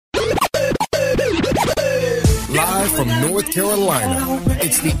Live from North Carolina,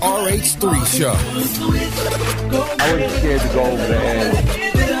 it's the RH3 Show. I wasn't scared to go over there.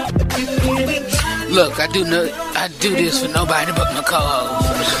 Look, I do this for nobody but my co-host.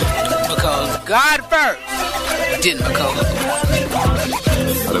 Because God first, then my co-host.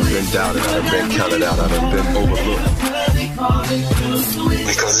 I done been doubted, I done been counted out, I done been overlooked.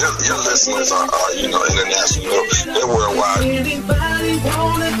 Because your listeners are international, they're worldwide.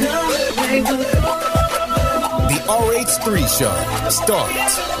 The RH3 Show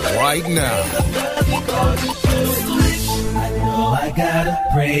starts right now. I know I gotta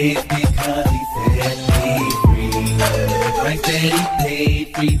praise because he set me free. Right that he paid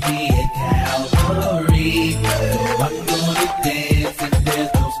free me at Calvary. So I'm gonna dance and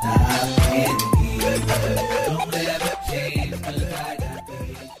there's no stopping me. Don't ever change 'cause I got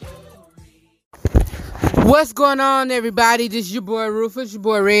victory. What's going on, everybody? This is your boy Rufus, your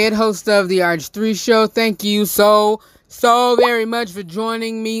boy Red, host of the RH3 Show. Thank you so very much for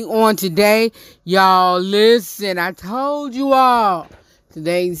joining me on today. Y'all, listen, I told you all,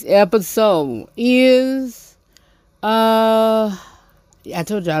 today's episode is, I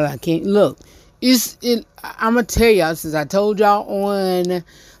told y'all I can't, look, I'm going to tell y'all, since I told y'all on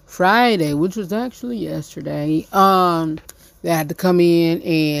Friday, which was actually yesterday, that I had to come in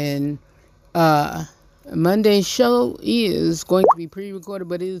and, Monday's show is going to be pre-recorded,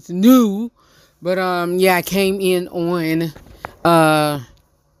 but it's new. But, I came in,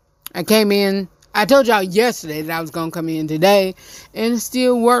 I told y'all yesterday that I was going to come in today and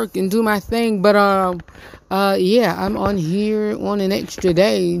still work and do my thing. But, I'm on here on an extra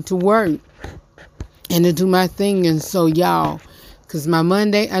day to work and to do my thing. And so, y'all, because I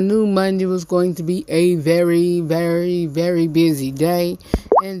knew Monday was going to be a very, very, very busy day.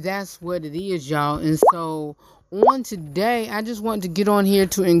 And that's what it is, y'all. And so on today, I just wanted to get on here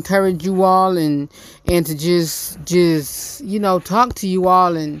to encourage you all and to just talk to you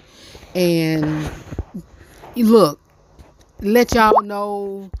all and look, let y'all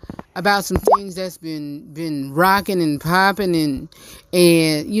know about some things that's been rocking and popping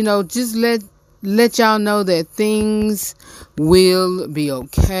and just let y'all know that things will be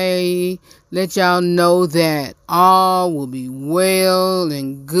okay. Let y'all know that all will be well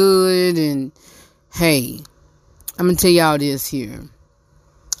and good. And hey, I'm going to tell y'all this here.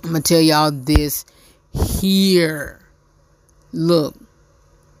 Look,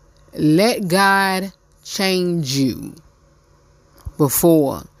 let God change you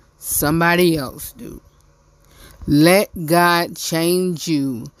before somebody else do. Let God change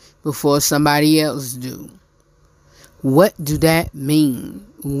you before somebody else do. What do that mean?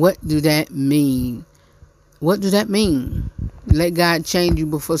 What do that mean? Let God change you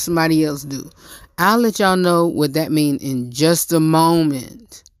before somebody else do. I'll let y'all know what that means in just a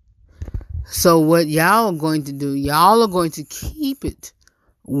moment. So what y'all are going to do, y'all are going to keep it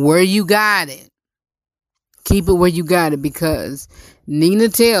where you got it. Keep it where you got it, because Nina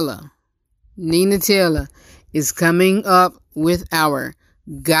Taylor is coming up with our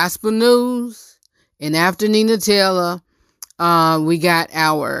gospel news. And after Nina Taylor, we got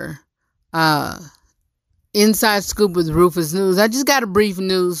our inside scoop with Rufus News. I just got a brief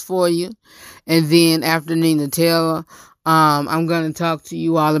news for you. And then after Nina Taylor, I'm going to talk to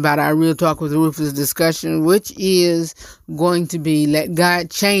you all about our Real Talk with Rufus discussion, which is going to be let God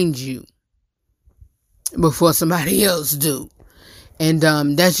change you before somebody else do. And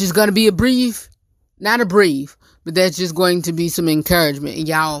that's just going to be but that's just going to be some encouragement.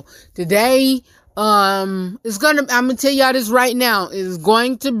 Y'all, today, I'm going to tell y'all this right now. It's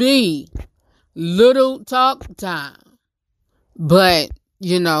going to be little talk time. But,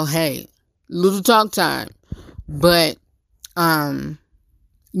 hey, little talk time. But, we're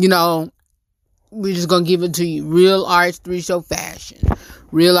just going to give it to you. Real RH3 Show fashion.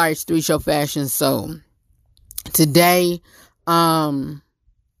 Real RH3 Show fashion. So, today,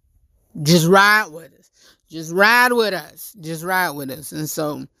 just ride with us. Just ride with us. And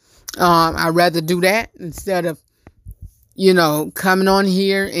so, I'd rather do that instead of, coming on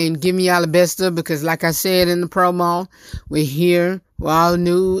here and giving y'all the best of, because like I said in the promo, we're here. We're all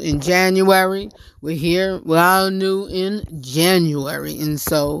new in January. And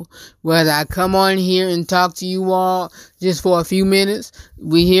so whether I come on here and talk to you all just for a few minutes,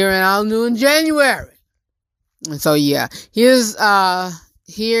 we're here and all new in January. And so, yeah, here is,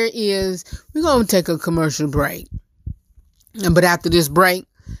 we're going to take a commercial break. But after this break,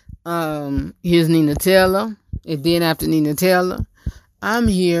 here's Nina Taylor. And then after Nina Taylor, I'm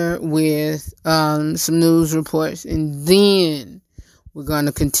here with some news reports. And then we're going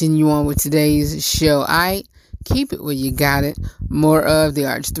to continue on with today's show. All right? Keep it where you got it. More of the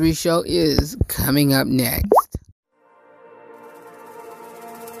RH3 Show is coming up next.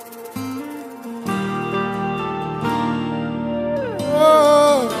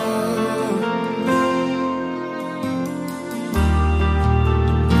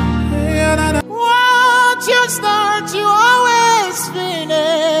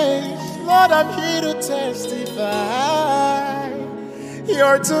 I'm here to testify.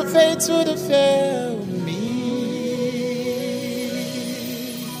 You're too faithful to fail me.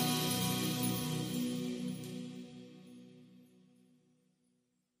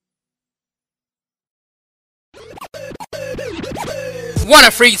 Want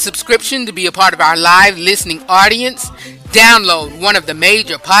a free subscription to be a part of our live listening audience? Download one of the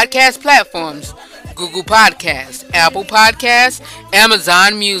major podcast platforms: Google Podcasts, Apple Podcasts,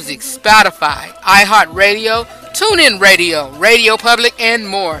 Amazon Music, Spotify, iHeartRadio, TuneIn Radio, Radio Public, and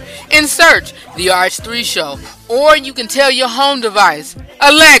more. And search The RH3 Show. Or you can tell your home device,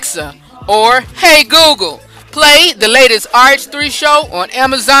 Alexa, or Hey Google, play the latest RH3 Show on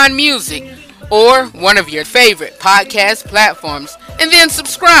Amazon Music or one of your favorite podcast platforms, and then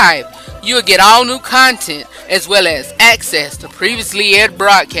subscribe. You'll get all new content as well as access to previously aired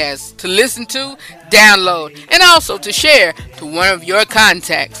broadcasts to listen to, download, and also to share to one of your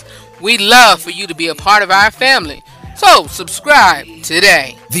contacts. We'd love for you to be a part of our family, so subscribe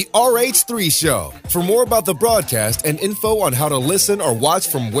today. The RH3 Show. For more about the broadcast and info on how to listen or watch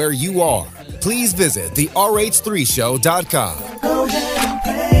from where you are, please visit therh3show.com. Go ahead and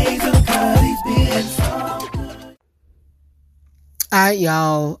praise him 'cause he's been so good. Alright,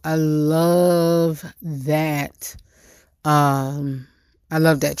 y'all. I love that. I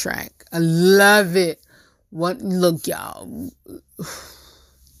love that track. I love it. Look, y'all.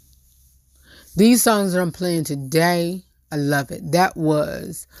 These songs that I'm playing today, I love it. That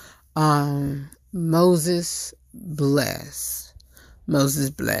was Moses Bless. Moses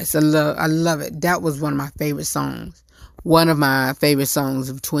Bless. I love it. That was one of my favorite songs. One of my favorite songs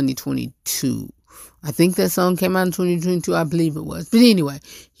of 2022. I think that song came out in 2022. I believe it was. But anyway,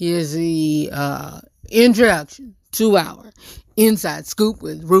 here's the introduction. 2-hour inside scoop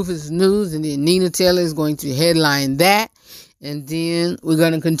with Rufus News, and then Nina Taylor is going to headline that. And then we're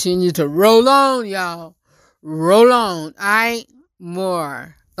going to continue to roll on, y'all. Roll on.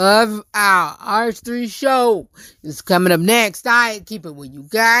 More of our RH3 show is coming up next. Keep it where you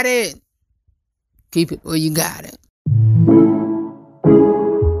got it. Keep it where you got it.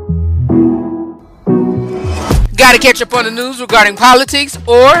 Got to catch up on the news regarding politics,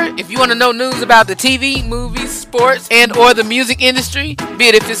 or if you want to know news about the TV, movies, sports, and or the music industry, be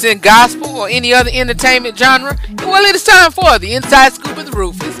it if it's in gospel or any other entertainment genre, well, it is time for the Inside Scoop with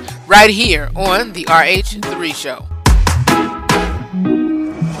Rufus, right here on the RH3 Show.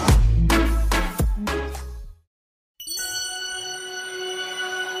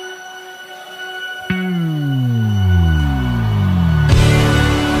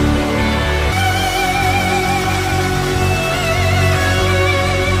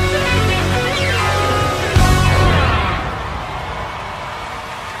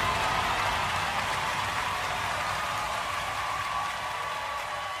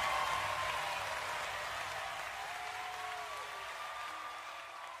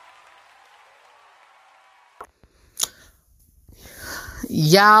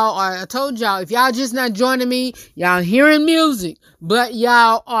 I told y'all, if y'all just not joining me, y'all hearing music, but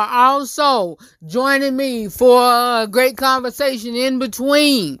y'all are also joining me for a great conversation in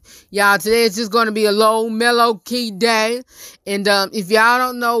between. Y'all, today is just going to be a low, mellow key day. And if y'all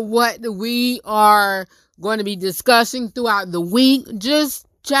don't know what we are going to be discussing throughout the week, just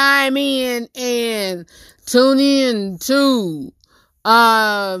chime in and tune in to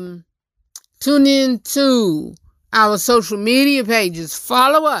our social media pages.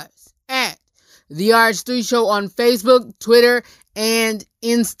 Follow us at The RH3 Show on Facebook, Twitter, and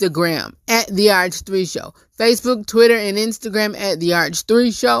Instagram at The RH3 Show. Facebook, Twitter, and Instagram at The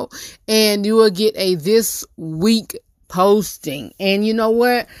RH3 Show. And you will get a this week posting. And you know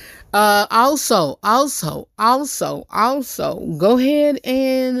what? Also, go ahead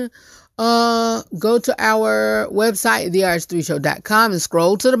and go to our website, therh3show.com, and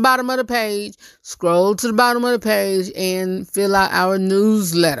scroll to the bottom of the page. And fill out our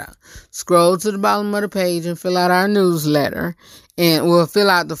newsletter. Scroll to the bottom of the page and fill out our newsletter. And we'll fill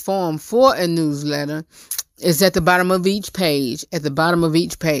out the form for a newsletter. It's at the bottom of each page. And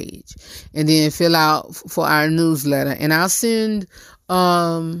then fill out for our newsletter. And I'll send,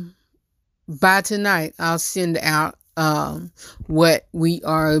 by tonight, I'll send out what we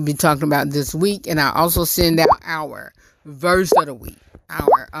are be talking about this week, and I also send out our verse of the week.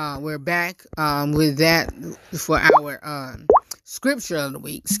 We're back with that for our scripture of the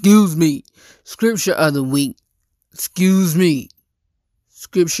week. Scripture of the week.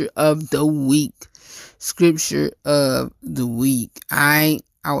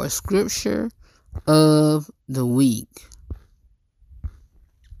 Our scripture of the week.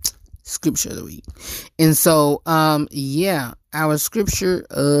 Scripture of the week. And so, yeah, our scripture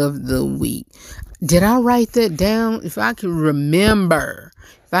of the week. Did I write that down? If I can remember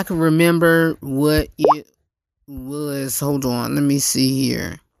what it was. Hold on, let me see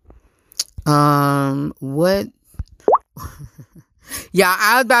here. What? Yeah,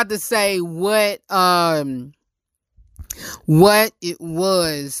 I was about to say what it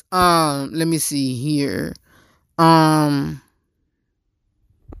was. Let me see here.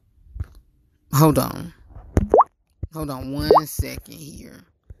 Hold on 1 second here.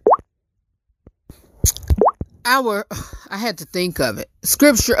 I had to think of it.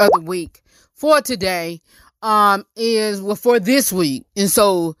 Scripture of the week for today is for this week. And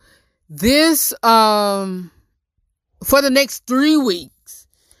so this for the next 3 weeks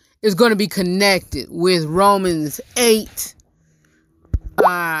is going to be connected with Romans 8.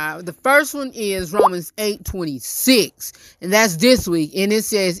 The first one is Romans 8:26, and that's this week. And it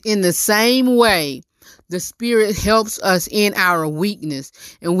says, in the same way, the Spirit helps us in our weakness,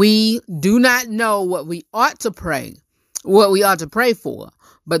 and we do not know what we ought to pray for,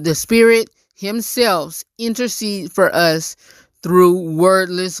 but the Spirit himself intercedes for us through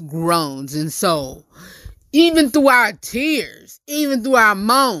wordless groans. And so, even through our tears, even through our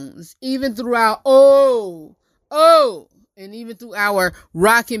moans, even through our and even through our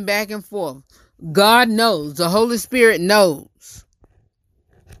rocking back and forth, God knows. The Holy Spirit knows.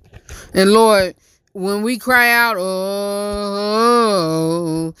 And Lord, when we cry out, oh,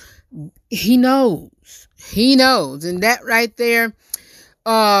 he knows. He knows. And that right there,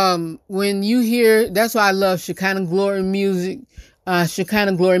 when you hear, that's why I love Shekinah Glory music,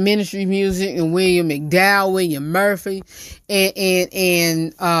 Shekinah Glory Ministry music, and William McDowell, William Murphy,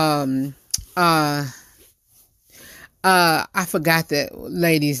 and I forgot that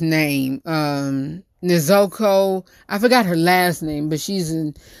lady's name. Nizoko. I forgot her last name, but she's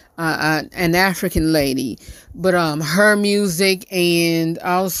an African lady. But her music, and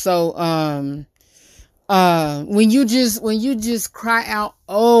also when you just cry out,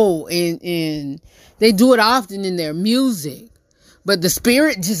 oh, and they do it often in their music, but the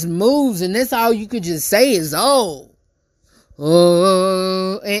Spirit just moves, and that's all you could just say is oh,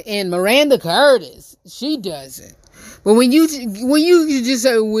 and Miranda Curtis, she does it. But when you just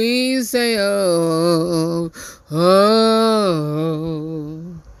say, we say, oh,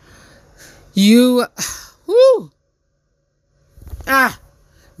 you, whoo,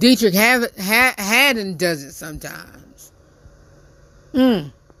 Dietrich Haddon does it sometimes.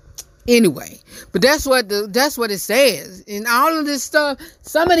 Anyway, but that's what it says. And all of this stuff,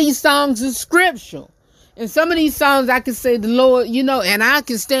 some of these songs are scriptural. And some of these songs I can say the Lord, and I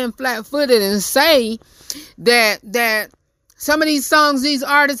can stand flat-footed and say that some of these songs these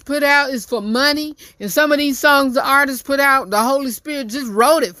artists put out is for money, and some of these songs the artists put out, the Holy Spirit just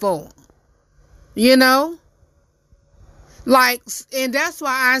wrote it for them. Like, and that's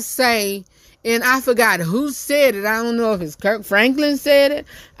why I say, and I forgot who said it. I don't know if it's Kirk Franklin said it.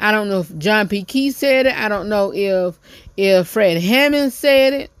 I don't know if John P. Key said it. I don't know if Fred Hammond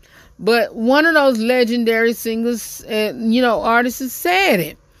said it. But one of those legendary singers, artists said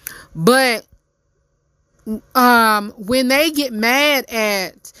it. But when they get mad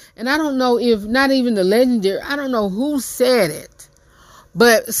at, and I don't know if not even the legendary, I don't know who said it,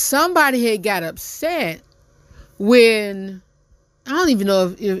 but somebody had got upset when, I don't even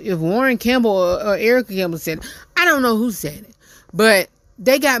know if Warren Campbell or Erica Campbell said it. I don't know who said it, but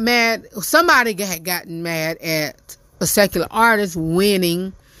they got mad. Somebody had gotten mad at a secular artist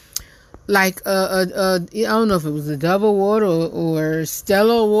winning, like I don't know if it was a Dove Award or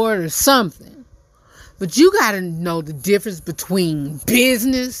Stella Award or something. But you got to know the difference between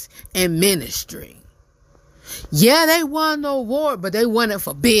business and ministry. Yeah, they won the award, but they won it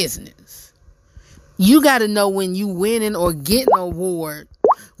for business. You got to know when you winning or getting an award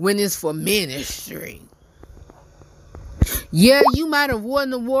when it's for ministry. Yeah, you might have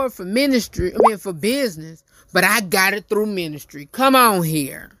won the award for ministry, for business, but I got it through ministry. Come on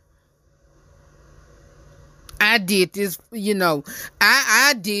here. I did this,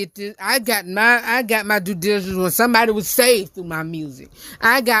 I did this. I got my due diligence when somebody was saved through my music.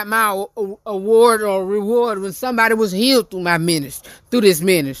 I got my award or reward when somebody was healed through my ministry, through this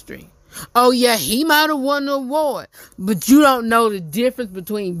ministry. Oh yeah, he might have won the award, but you don't know the difference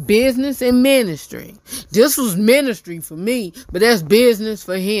between business and ministry. This was ministry for me, but that's business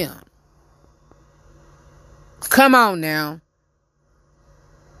for him. Come on now.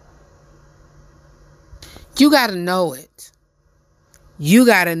 You got to know it. You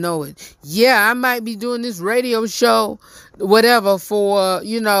got to know it. Yeah, I might be doing this radio show, whatever, for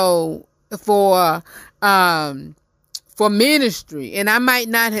for ministry, and I might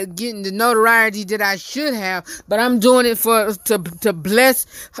not have gotten the notoriety that I should have, but I'm doing it to bless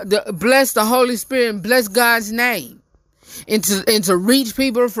the Holy Spirit and bless God's name, and to reach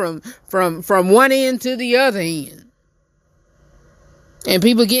people from one end to the other end. And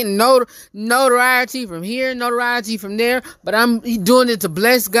people getting notoriety from here, notoriety from there, but I'm doing it to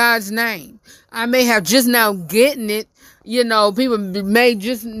bless God's name. I may have just now getting it. People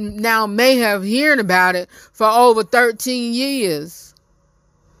may have heard about it for over 13 years.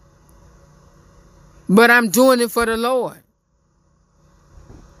 But I'm doing it for the Lord.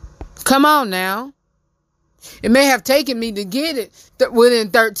 Come on now. It may have taken me to get it within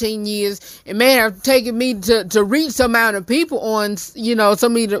 13 years. It may have taken me to reach some amount of people on,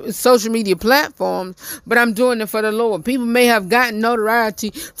 some social media platforms, but I'm doing it for the Lord. People may have gotten notoriety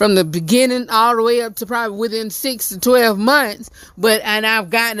from the beginning all the way up to probably within 6 to 12 months, and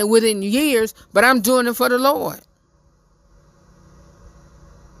I've gotten it within years, but I'm doing it for the Lord.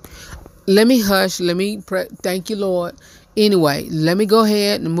 Let me hush. Let me pray. Thank you, Lord. Anyway, let me go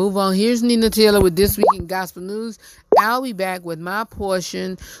ahead and move on. Here's Nina Taylor with This Week in Gospel News. I'll be back with my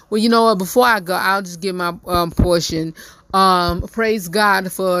portion. Well, you know what? Before I go, I'll just give my portion. Praise God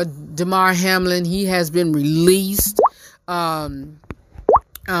for Damar Hamlin. He has been released out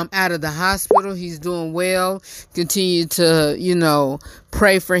of the hospital. He's doing well. Continue to,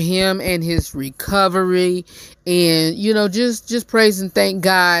 pray for him and his recovery. And, just praise and thank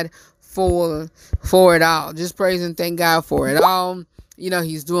God for it all. Just praise and thank God for it all.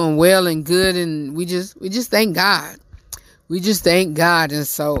 He's doing well and good, and we just thank God. We just thank God, and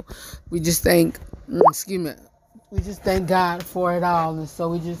so we just thank we just thank God for it all, and so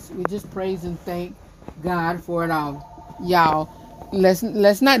we just praise and thank God for it all. Y'all,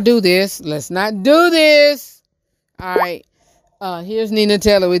 let's not do this. Let's not do this. All right. Here's Nina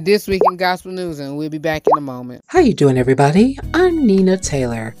Taylor with This Week in Gospel News, and we'll be back in a moment. How you doing, everybody? I'm Nina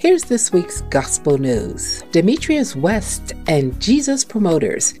Taylor. Here's this week's Gospel News. Demetrius West and Jesus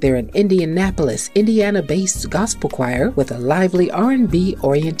Promoters. They're an Indianapolis, Indiana-based gospel choir with a lively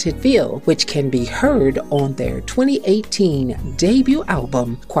R&B-oriented feel, which can be heard on their 2018 debut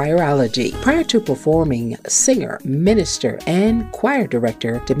album, Choirology. Prior to performing, singer, minister, and choir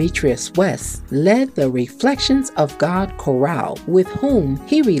director Demetrius West led the Reflections of God Chorale, with whom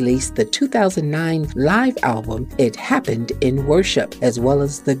he released the 2009 live album It Happened in Worship, as well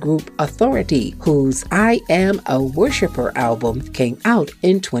as the group Authority, whose I Am a Worshipper album came out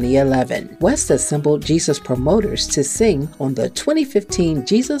in 2011. West assembled Jesus Promoters to sing on the 2015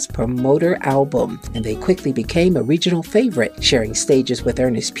 Jesus Promoter album, and they quickly became a regional favorite, sharing stages with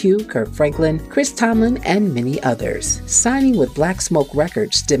Ernest Pugh, Kirk Franklin, Chris Tomlin, and many others. Signing with Black Smoke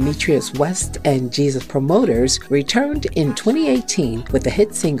Records, Demetrius West and Jesus Promoters returned in 2018 with the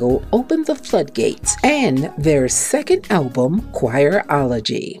hit single Open the Floodgates and their second album,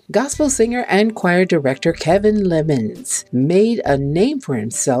 Choirology. Gospel singer and choir director Kevin Lemons made a name for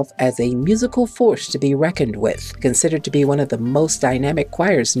himself as a musical force to be reckoned with. Considered to be one of the most dynamic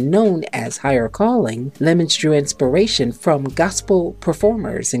choirs known as Higher Calling, Lemons drew inspiration from gospel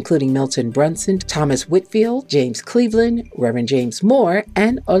performers including Milton Brunson, Thomas Whitfield, James Cleveland, Reverend James Moore,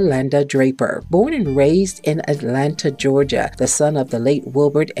 and Orlando Draper. Born and raised in Atlanta, Georgia, the son of the late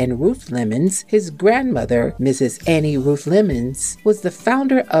Wilbert and Ruth Lemons, his grandmother, Mrs. Annie Ruth Lemons, was the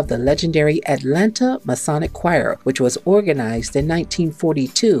founder of the legendary Atlanta Masonic Choir, which was organized in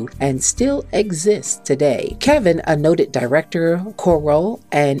 1942 and still exists today. Kevin, a noted director, choral,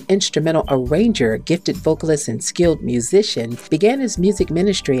 and instrumental arranger, gifted vocalist, and skilled musician, began his music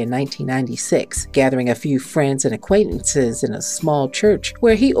ministry in 1996, gathering a few friends and acquaintances in a small church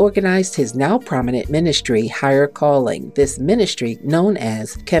where he organized his now prominent ministry, Higher Calling. This ministry, known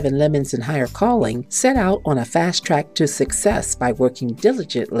as Kevin Lemons and Higher Calling, set out on a fast track to success by working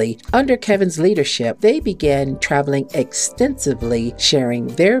diligently. Under Kevin's leadership, they began traveling extensively, sharing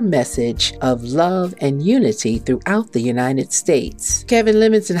their message of love and unity throughout the United States. Kevin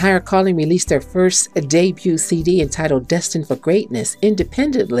Lemons and Higher Calling released their first debut CD entitled Destined for Greatness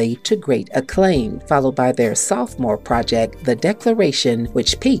independently to great acclaim, followed by their sophomore project, The Declaration,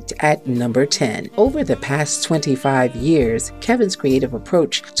 which peaked at number 10. Over the past 25 years, Kevin's creative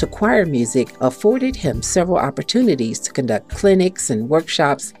approach to choir music afforded him several opportunities to conduct clinics and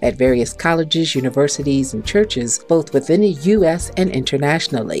workshops at various colleges, universities, and churches, both within the U.S. and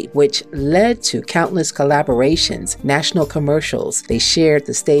internationally, which led to countless collaborations, national commercials. They shared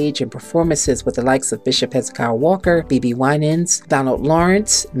the stage and performances with the likes of Bishop Hezekiah Walker, B.B. Winans, Donald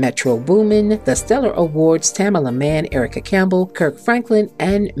Lawrence, Metro Boomin, the Stellar Awards, Tamala Mann, Erica Campbell, Kirk Franklin,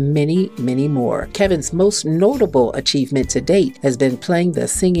 and many, many more. Kevin's most notable achievement achievement to date has been playing the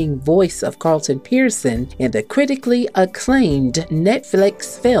singing voice of Carlton Pearson in the critically acclaimed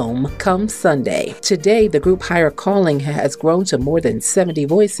Netflix film Come Sunday. Today, the group Higher Calling has grown to more than 70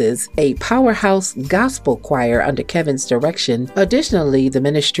 voices, a powerhouse gospel choir under Kevin's direction. Additionally, the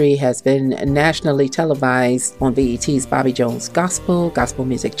ministry has been nationally televised on BET's Bobby Jones Gospel, Gospel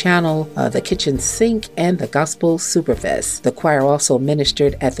Music Channel, The Kitchen Sink, and the Gospel Superfest. The choir also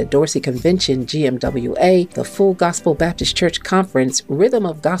ministered at the Dorsey Convention GMWA, the Full Gospel Baptist Church Conference, Rhythm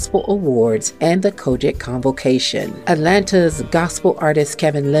of Gospel Awards, and the Kojic Convocation. Atlanta's gospel artist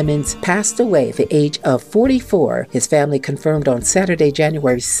Kevin Lemons passed away at the age of 44. His family confirmed on Saturday,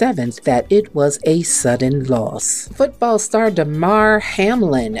 January 7th, that it was a sudden loss. Football star Damar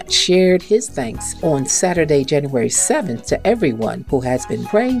Hamlin shared his thanks on Saturday, January 7th to everyone who has been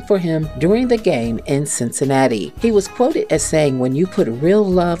praying for him during the game in Cincinnati. He was quoted as saying, "When you put real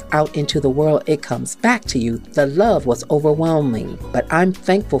love out into the world, it comes back to you. The love was overwhelming, but I'm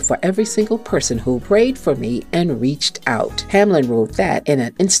thankful for every single person who prayed for me and reached out." Hamlin wrote that in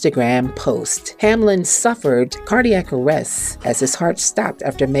an Instagram post. Hamlin suffered cardiac arrest as his heart stopped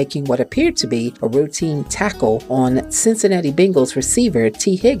after making what appeared to be a routine tackle on Cincinnati Bengals receiver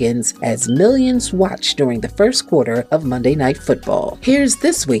T. Higgins as millions watched during the first quarter of Monday Night Football. Here's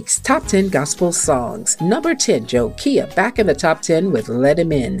this week's Top 10 Gospel Songs. Number 10, Joe Kia back in the top 10 with Let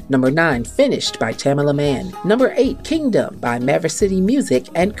Him In. Number 9, Finished by Tamala Mann. Number 8, Kingdom by Maverick City Music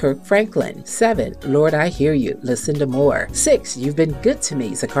and Kirk Franklin. 7, Lord I Hear You, Listen to More. 6, You've Been Good to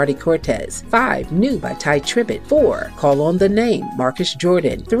Me, Zacardi Cortez. 5, New by Ty Tribbett. 4, Call on the Name, Marcus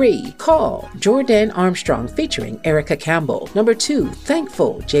Jordan. 3, Call, Jordan Armstrong featuring Erica Campbell. Number 2,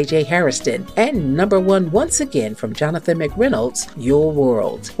 Thankful, J.J. Harrison. And number 1 once again from Jonathan McReynolds, Your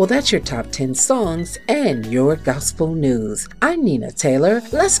World. Well, that's your top 10 songs and your gospel news. I'm Nina Taylor.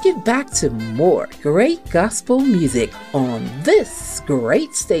 Let's get back to more great gospel music on this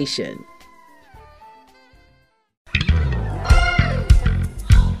great station.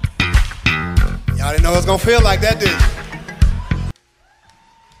 Y'all didn't know it was gonna feel like that, did you?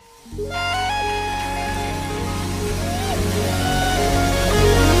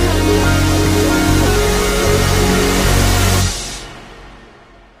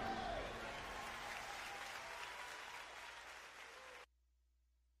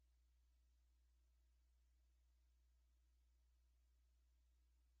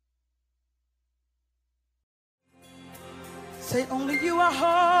 Say only you are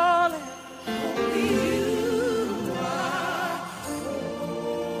holy. Only you are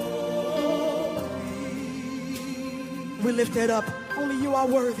holy. We lift it up. Only you are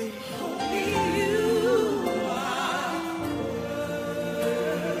worthy. Only you are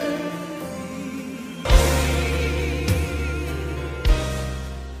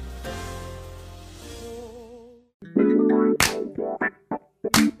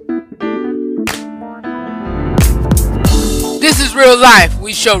This is real life.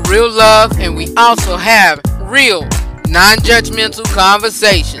 We show real love, and we also have real, non-judgmental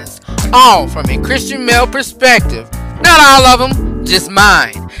conversations, all from a Christian male perspective. Not all of them, just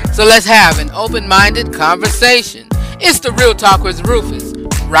mine. So let's have an open-minded conversation. It's the Real Talk with Rufus,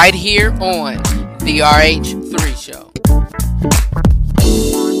 right here on the RH3 Show.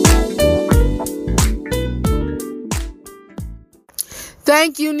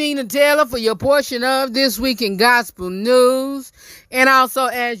 Thank you, Nina Taylor, for your portion of This Week in Gospel News. And also,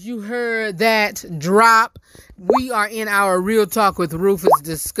 as you heard that drop, we are in our Real Talk with Rufus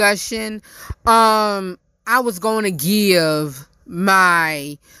discussion. I was going to give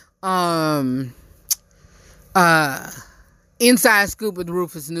my inside scoop with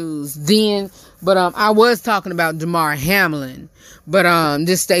Rufus News then, but I was talking about Damar Hamlin, but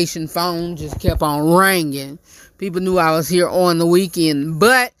this station phone just kept on ringing. People knew I was here on the weekend.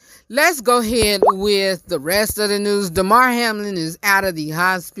 But let's go ahead with the rest of the news. Damar Hamlin is out of the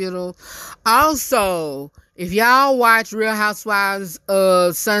hospital. Also, if y'all watch Real Housewives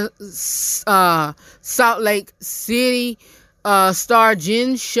of Salt Lake City, star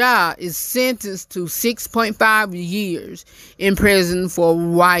Jen Shah is sentenced to 6.5 years in prison for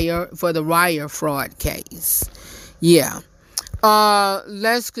the wire fraud case. Yeah.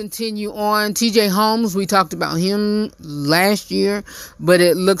 Let's continue on. TJ Holmes, we talked about him last year, but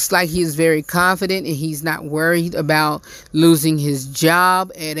it looks like he's very confident and he's not worried about losing his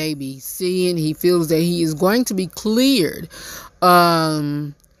job at ABC, and he feels that he is going to be cleared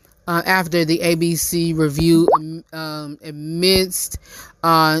after the ABC review amidst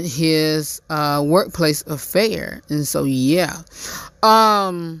his workplace affair. And so, yeah.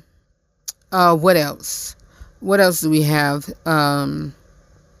 What else? What else do we have?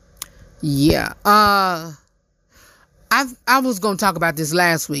 I was going to talk about this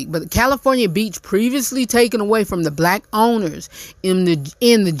last week, but California beach previously taken away from the black owners in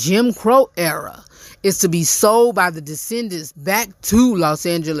the Jim Crow era is to be sold by the descendants back to Los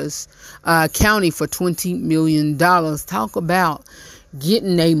Angeles County for $20 million. Talk about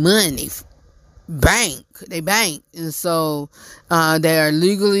getting their money. They bank. And so they are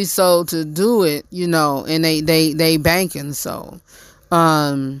legally sold to do it, and they banking. So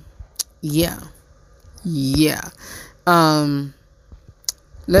yeah.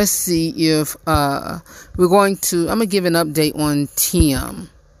 Let's see if I'm gonna give an update on Tim.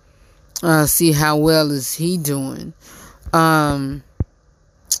 See how well is he doing.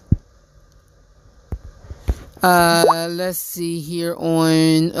 Let's see here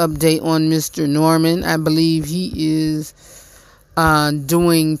update on Mr. Norman. I believe he is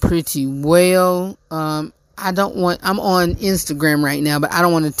doing pretty well. I'm on Instagram right now, but I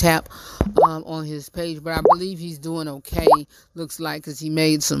don't want to tap on his page, but I believe he's doing okay. Looks like, because he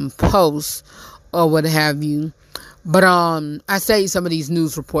made some posts or what have you. But I say some of these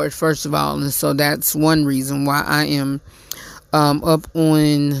news reports first of all, and so that's one reason why I am up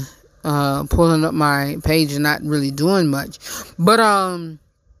on pulling up my page and not really doing much. But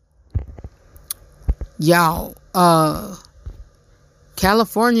y'all,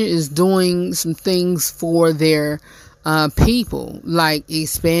 California is doing some things for their people, like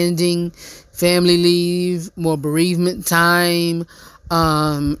expanding family leave, more bereavement time,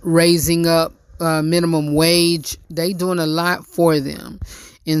 raising up minimum wage. They doing a lot for them.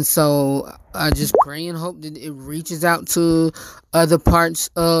 And so I just pray and hope that it reaches out to other parts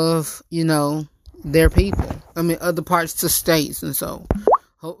of, their people. Other parts to states. And so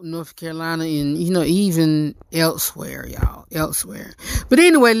hope North Carolina and, even elsewhere, y'all. Elsewhere. But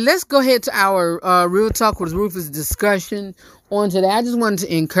anyway, let's go ahead to our Real Talk with Rufus discussion on today. I just wanted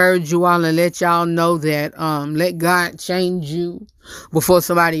to encourage you all and let y'all know that let God change you before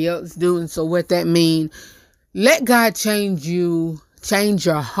somebody else do. And so what that means, let God change you, change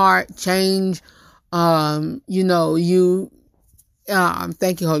your heart, change, thank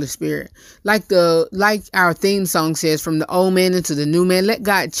you, Holy Spirit. Like our theme song says, from the old man into the new man, let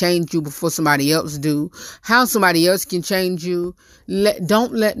God change you before somebody else do. How somebody else can change you,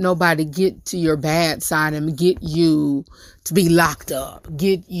 don't let nobody get to your bad side and get you to be locked up,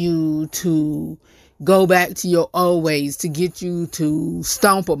 get you to go back to your old ways, to get you to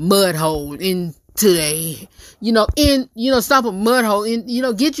stomp a mud hole in today, stomp a mud hole in,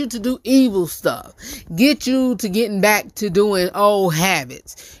 get you to do evil stuff, get you to getting back to doing old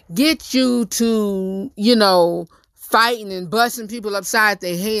habits, get you to, fighting and busting people upside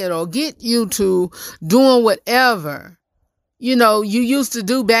their head, or get you to doing whatever, you used to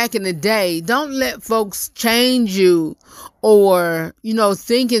do back in the day. Don't let folks change you, or,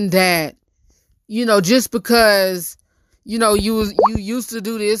 thinking that, just because you used to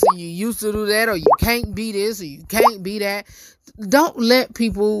do this, or you used to do that, or you can't be this, or you can't be that. Don't let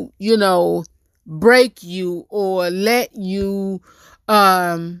people, break you, or let you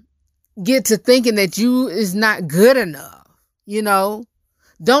get to thinking that you is not good enough.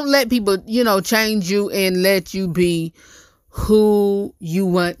 Don't let people, change you and let you be who you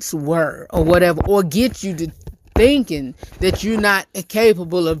once were, or whatever, or get you to thinking that you're not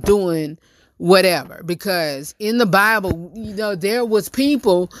capable of doing whatever. Because in the Bible, there was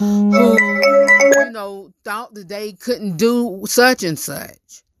people who, thought that they couldn't do such and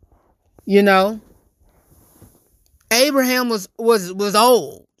such. Abraham was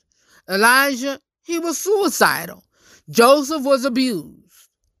old. Elijah, he was suicidal. Joseph was abused.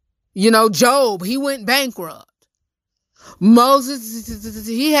 Job, he went bankrupt. Moses,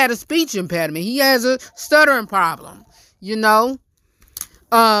 he had a speech impediment. He has a stuttering problem.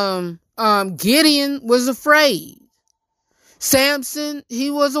 Gideon was afraid. Samson, he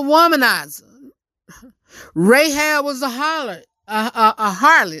was a womanizer. Rahab was a harlot.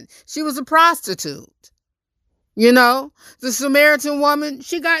 She was a prostitute. The Samaritan woman,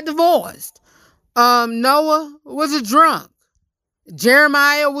 she got divorced. Noah was a drunk.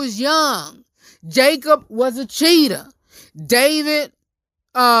 Jeremiah was young. Jacob was a cheater. David,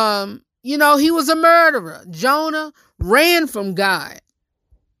 he was a murderer. Jonah ran from God.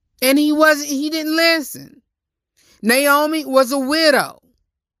 And he didn't listen. Naomi was a widow.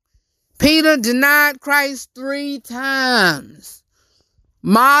 Peter denied Christ 3 times.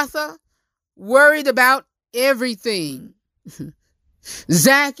 Martha worried about everything.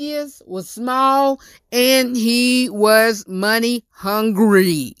 Zacchaeus was small and he was money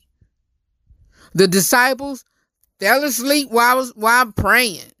hungry. The disciples fell asleep while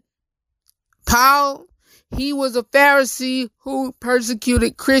praying. Paul, he was a Pharisee who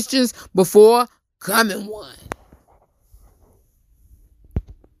persecuted Christians before coming one.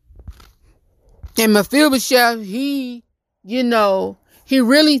 And Mephibosheth, he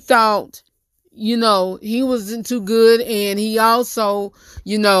really thought, he wasn't too good. And he also,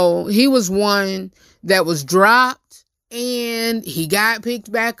 he was one that was dropped and he got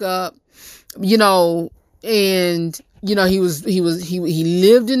picked back up, and, he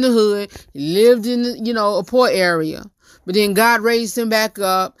lived in the hood, he lived in, a poor area. But then God raised him back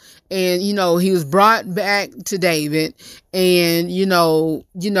up, and, he was brought back to David, and, he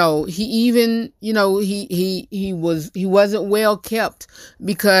even, he wasn't well kept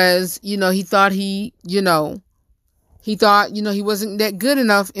because, he thought he wasn't that good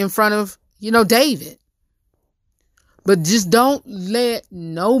enough in front of, David. But just don't let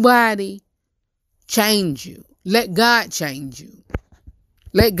nobody change you. Let God change you.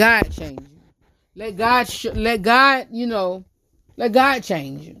 Let God change you. Let God change you. Let God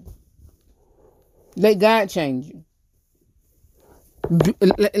change you.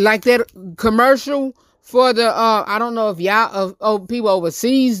 Like that commercial for the, I don't know if y'all, people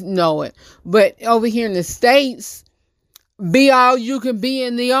overseas know it, but over here in the States, be all you can be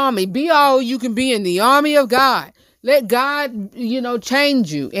in the army. Be all you can be in the army of God. Let God,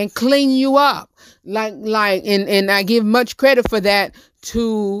 change you and clean you up. And I give much credit for that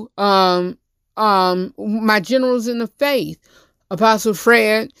to, my generals in the faith, Apostle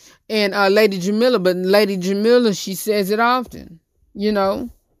Fred and Lady Jamila. But Lady Jamila, she says it often, hey,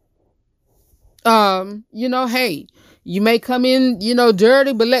 you may come in,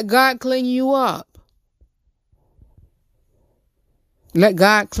 dirty, but let God clean you up. Let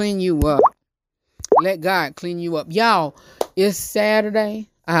God clean you up. Let God clean you up. Y'all, it's Saturday.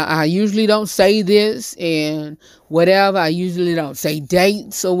 I usually don't say this and whatever. I usually don't say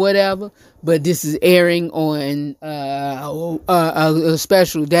dates or whatever. But this is airing on a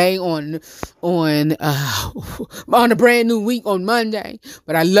special day on a brand new week on Monday.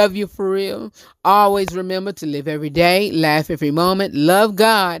 But I love you for real. Always remember to live every day, laugh every moment, love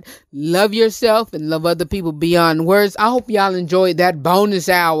God, love yourself, and love other people beyond words. I hope y'all enjoyed that bonus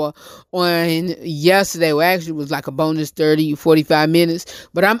hour on yesterday. Well, actually, it was like a bonus 30, 45 minutes.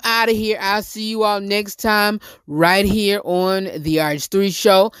 But I'm out of here. I'll see you all next time right here on the RH3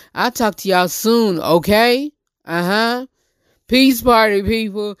 Show. I'll talk to y'all soon, okay? Peace party,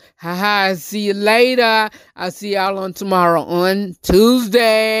 people. Ha. See you later. I'll see y'all on tomorrow on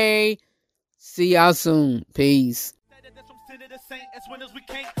Tuesday. See y'all soon. Peace. As winners we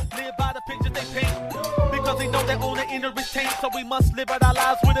can't live by the pictures they paint, because they know their own inner is taint. So we must live out our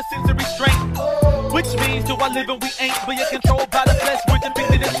lives with a sense of restraint, which means do I live and we ain't, but you're controlled by the flesh, we're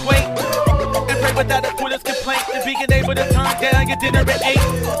depicted as quaint, and pray without a quitters complaint, and being able to turn down your dinner at 8.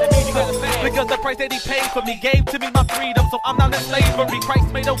 That means you gotta say, because the price that he paid for me gave to me my freedom, so I'm not in slavery.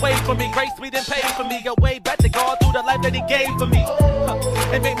 Christ made a way for me, grace me then paid for me, a way back to God through the life that he gave for me.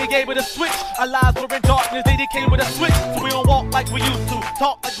 It made me able to switch. Our lives were in darkness, they came with a switch, so we don't walk like we used to,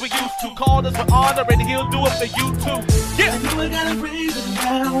 talk like we used to, call us with honor, and he'll do it for you too. Yeah. I know I gotta praise him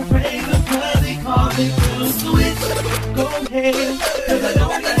now, praise him cause he called me to switch. Go ahead, cause I know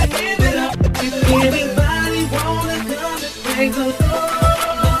I gotta give it up. If anybody wanna come and praise the Lord,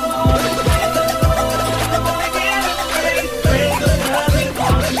 praise him cause he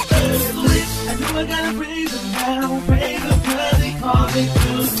called me to switch. I know I gotta praise him now, praise him cause he called me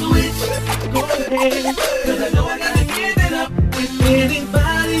to switch. Go ahead, cause I know I gotta give it up. If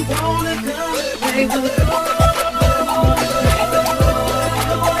anybody wanna come and praise the Lord,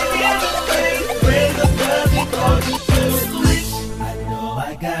 praise the cause he called me to switch. I know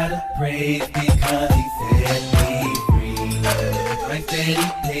I gotta praise because he set me free. Christ said he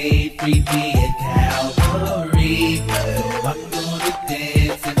paid free me at Calvary. So I'm gonna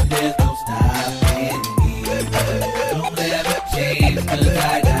dance and there's no stopping me. Don't ever change cause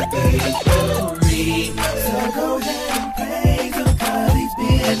I got victory. So go ahead and praise him cause he's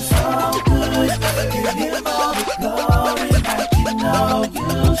been so good. Give him all the glory like you know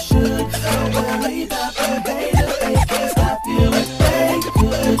you should. Don't worry about the haters, they can't stop you if they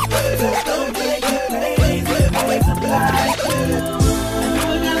could. So don't take your praise and praise him like you. I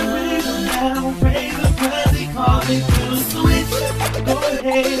gotta praise him now, praise him cause he called me to switch. Go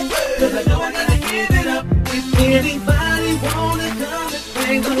ahead, cause I know I gotta give it up. If anybody wanna come and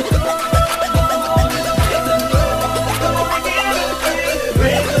praise the Lord,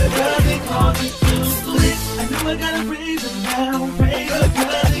 I gotta praise him now, praise him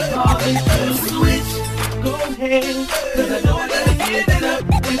cause he called me to switch. Go ahead, cause I know I gotta give it up.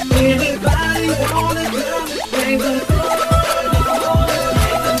 If anybody wanna come and praise the Lord,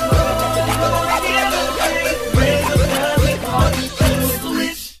 praise him cause he called me to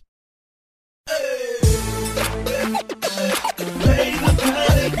switch.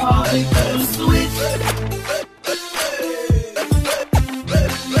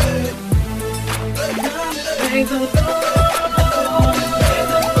 Praise the Lord.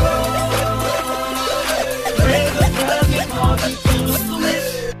 Praise the Lord. Give all the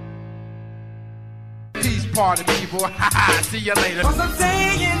good. Peace party people. See you later. I'm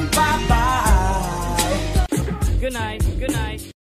saying bye-bye. Good night. Good night.